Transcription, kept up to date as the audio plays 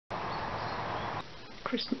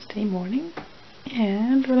Christmas Day morning,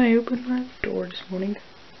 and when I opened my door this morning,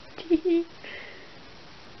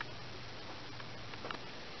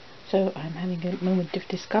 so I'm having a moment of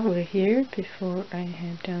discovery here before I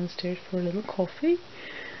head downstairs for a little coffee.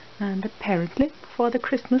 And apparently Father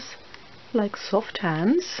Christmas likes soft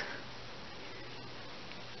hands,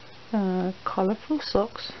 colourful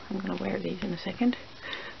socks. I'm gonna wear these in a second.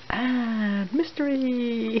 And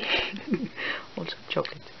mystery! Also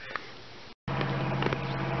chocolate.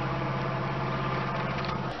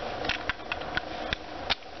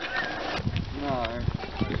 No.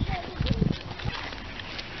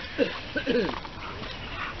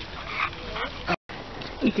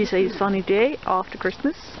 It is a sunny day after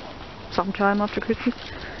Christmas, sometime after Christmas,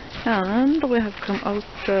 and we have come out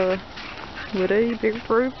with a big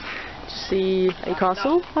group to see a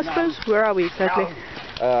castle, I suppose. Where are we exactly?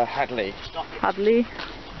 Hadley. Hadley.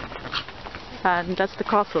 And that's the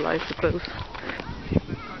castle, I suppose.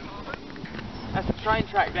 That's the train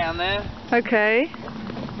track down there. Okay.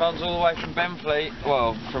 Runs all the way from Benfleet,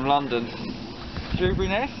 well, from London.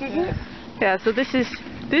 Shoeburyness, is it? Yeah, so this is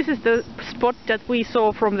the spot that we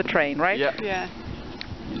saw from the train, right? Yep. Yeah.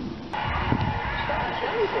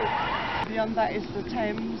 Beyond that is the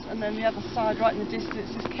Thames, and then the other side, right in the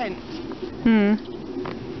distance, is Kent. And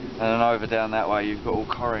then over down that way you've got all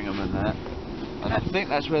Corringham and that. And I think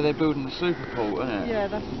that's where they're building the Superport, isn't it? Yeah,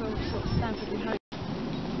 that's sort of standard we hope.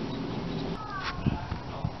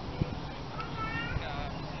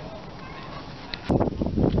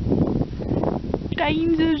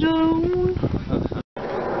 Danger zone!